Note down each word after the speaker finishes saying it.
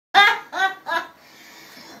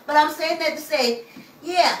But I'm saying that to say,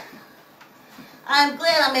 yeah, I'm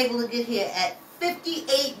glad I'm able to get here at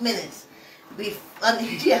 58 minutes.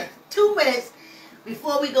 2 minutes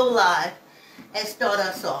before we go live and start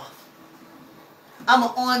us off. I'm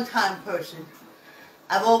an on-time person.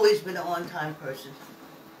 I've always been an on-time person.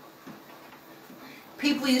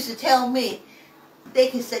 People used to tell me they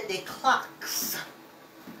can set their clocks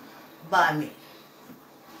by me.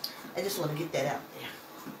 I just want to get that out there.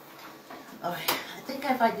 Alright, I think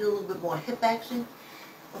if I do a little bit more hip action,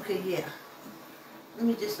 okay, yeah. Let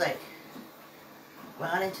me just like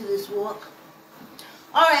round into this walk.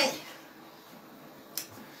 Alright.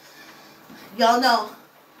 Y'all know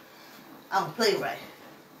I'm a playwright.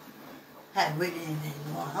 Haven't written anything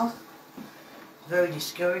in a while. Very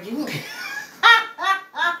discouraging.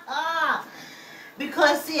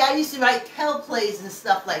 Because see, I used to write teleplays and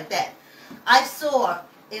stuff like that. I saw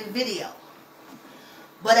in video.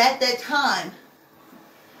 But at that time,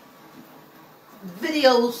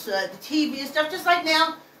 videos, the TV and stuff, just like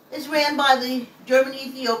now, is ran by the German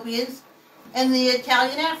Ethiopians and the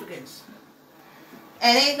Italian Africans.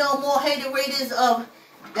 And ain't no more hater-raters of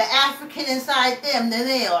the African inside them than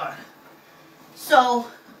they are. So,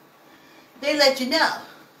 they let you know.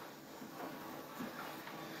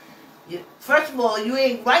 First of all, you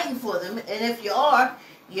ain't writing for them, and if you are,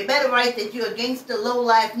 you better write that you're against the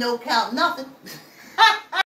low-life, no-count, nothing.